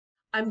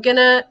I'm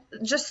gonna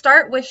just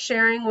start with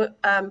sharing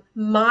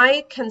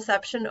my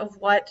conception of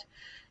what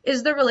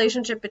is the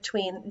relationship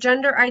between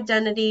gender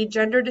identity,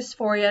 gender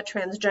dysphoria,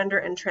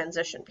 transgender, and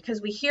transition,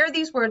 because we hear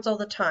these words all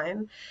the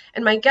time,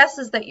 and my guess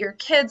is that your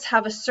kids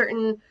have a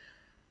certain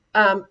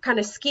kind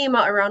of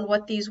schema around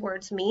what these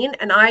words mean,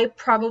 and I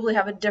probably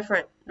have a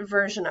different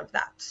version of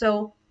that.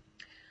 So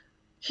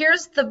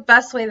here's the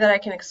best way that I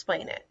can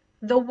explain it.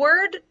 The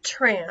word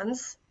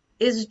trans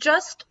is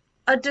just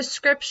a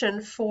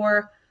description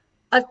for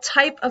a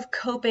type of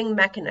coping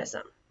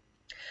mechanism.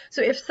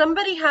 So if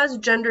somebody has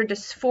gender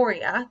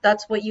dysphoria,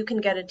 that's what you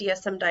can get a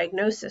DSM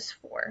diagnosis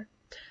for.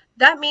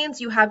 That means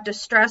you have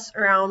distress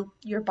around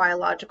your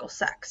biological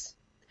sex.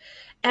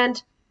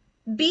 And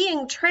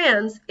being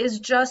trans is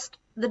just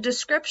the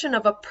description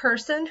of a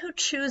person who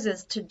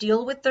chooses to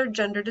deal with their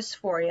gender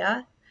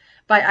dysphoria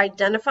by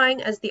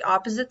identifying as the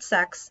opposite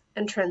sex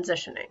and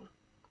transitioning.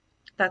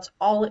 That's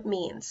all it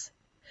means.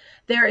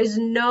 There is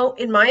no,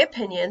 in my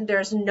opinion,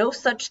 there's no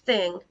such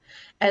thing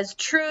as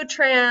true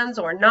trans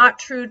or not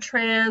true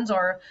trans,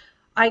 or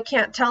I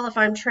can't tell if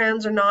I'm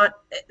trans or not.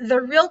 The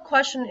real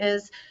question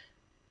is,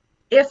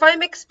 if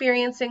I'm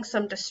experiencing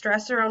some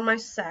distress around my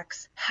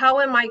sex, how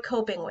am I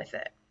coping with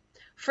it?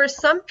 For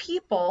some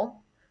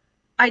people,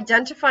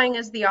 identifying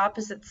as the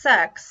opposite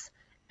sex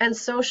and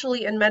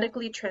socially and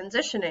medically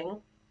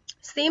transitioning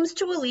seems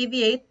to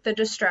alleviate the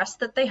distress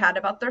that they had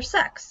about their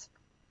sex.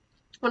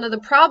 One of the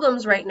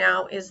problems right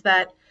now is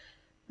that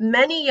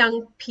many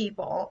young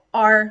people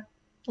are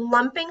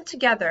lumping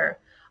together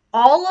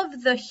all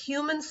of the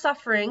human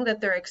suffering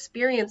that they're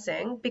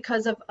experiencing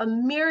because of a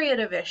myriad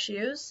of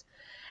issues,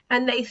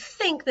 and they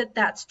think that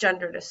that's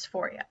gender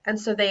dysphoria. And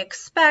so they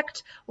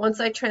expect, once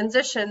I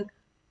transition,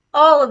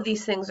 all of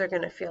these things are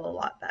going to feel a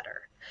lot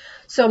better.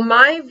 So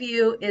my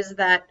view is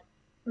that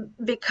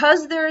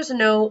because there's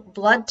no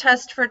blood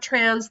test for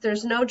trans,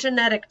 there's no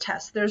genetic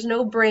test, there's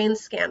no brain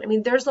scan. I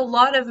mean, there's a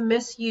lot of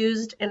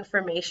misused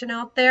information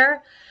out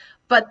there,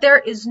 but there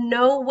is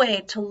no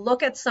way to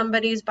look at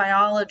somebody's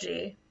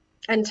biology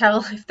and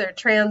tell if they're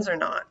trans or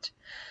not.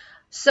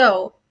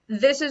 So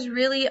this is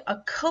really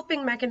a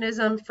coping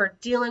mechanism for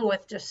dealing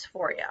with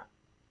dysphoria.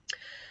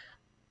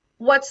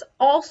 What's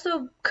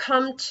also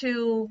come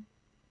to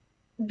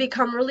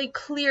become really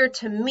clear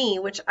to me,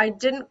 which I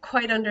didn't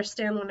quite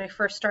understand when I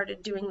first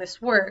started doing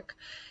this work,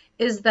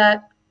 is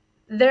that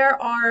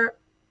there are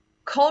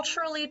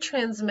culturally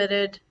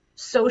transmitted,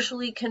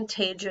 socially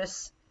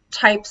contagious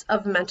types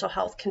of mental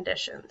health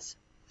conditions.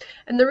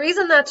 And the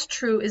reason that's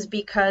true is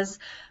because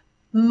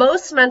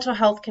most mental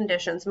health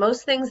conditions,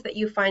 most things that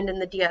you find in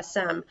the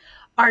DSM,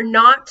 are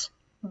not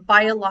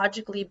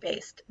biologically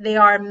based. They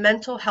are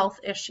mental health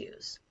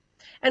issues.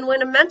 And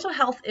when a mental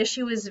health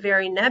issue is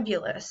very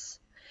nebulous,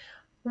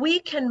 we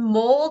can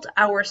mold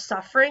our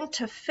suffering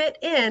to fit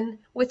in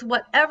with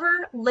whatever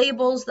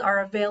labels are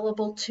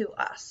available to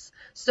us.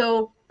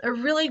 So a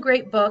really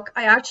great book,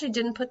 I actually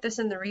didn't put this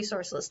in the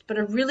resource list, but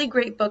a really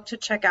great book to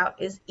check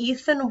out is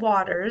Ethan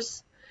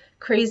Waters'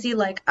 Crazy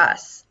Like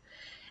Us.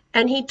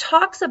 And he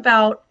talks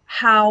about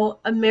how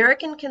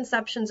American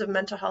conceptions of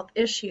mental health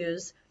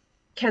issues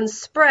can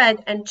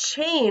spread and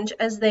change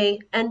as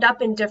they end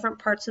up in different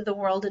parts of the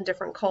world and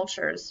different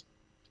cultures.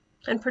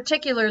 And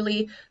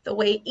particularly the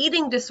way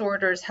eating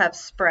disorders have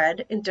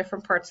spread in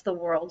different parts of the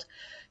world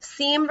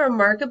seem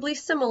remarkably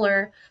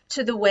similar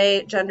to the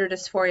way gender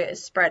dysphoria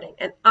is spreading.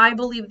 And I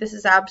believe this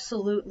is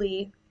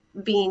absolutely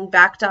being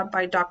backed up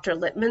by Dr.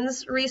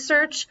 Littman's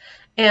research.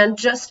 And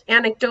just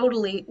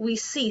anecdotally, we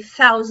see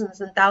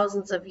thousands and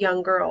thousands of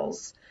young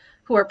girls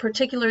who are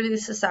particularly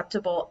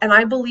susceptible, and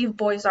I believe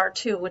boys are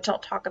too, which I'll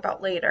talk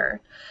about later,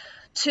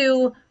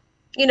 to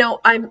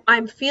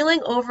I'm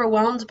feeling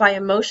overwhelmed by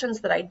emotions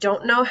that I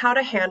don't know how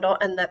to handle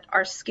and that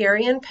are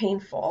scary and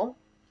painful.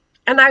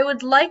 And I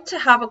would like to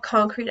have a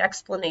concrete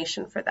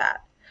explanation for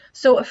that.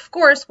 So of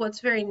course,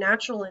 what's very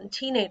natural in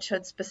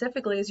teenagehood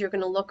specifically is you're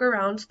going to look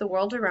around the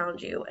world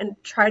around you and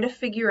try to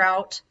figure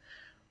out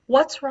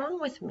what's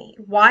wrong with me?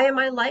 Why am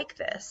I like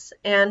this?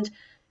 And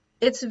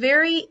it's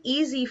very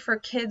easy for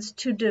kids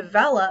to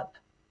develop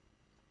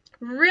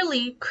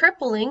really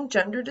crippling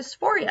gender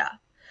dysphoria.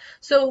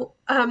 So,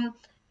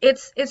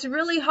 it's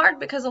really hard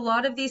because a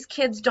lot of these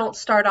kids don't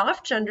start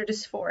off gender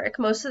dysphoric.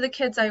 Most of the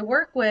kids I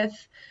work with,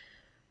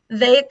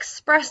 they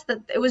express that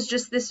it was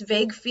just this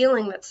vague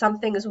feeling that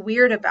something is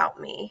weird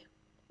about me,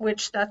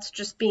 which that's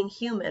just being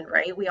human,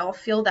 right? We all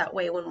feel that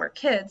way when we're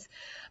kids.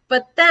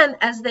 But then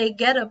as they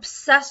get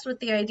obsessed with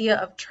the idea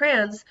of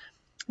trans,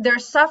 their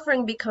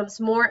suffering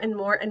becomes more and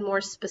more and more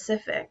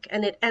specific,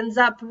 and it ends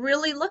up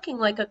really looking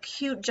like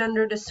acute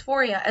gender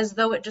dysphoria as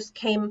though it just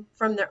came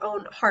from their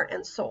own heart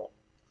and soul.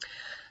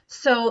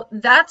 So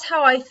that's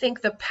how I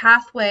think the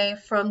pathway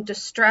from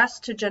distress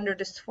to gender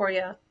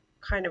dysphoria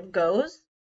kind of goes.